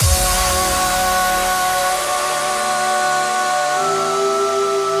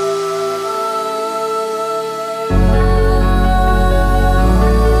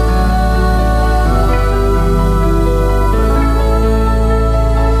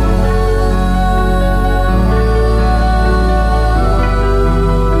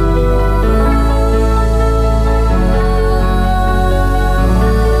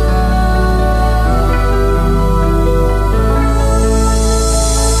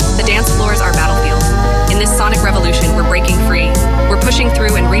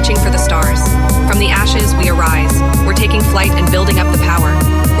the ashes, we arise. We're taking flight and building up the power.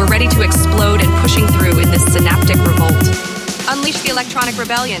 We're ready to explode and pushing through in this synaptic revolt. Unleash the electronic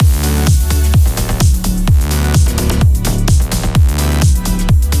rebellion.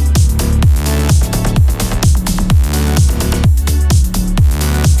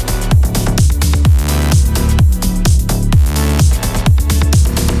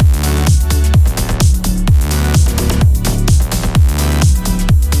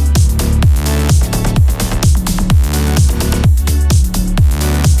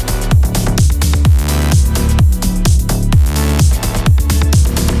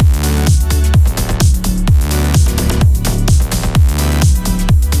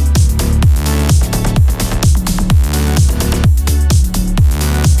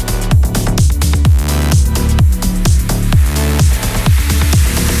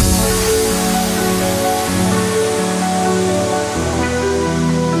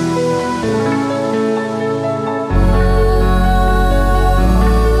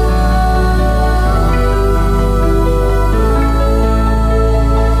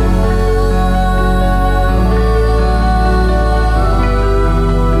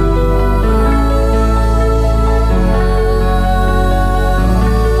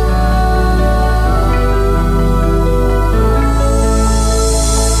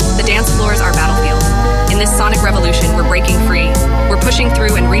 Revolution, we're breaking free. We're pushing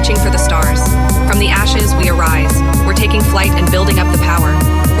through and reaching for the stars. From the ashes, we arise. We're taking flight and building up the power.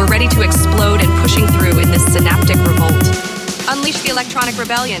 We're ready to explode and pushing through in this synaptic revolt. Unleash the electronic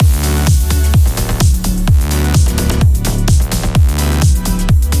rebellion.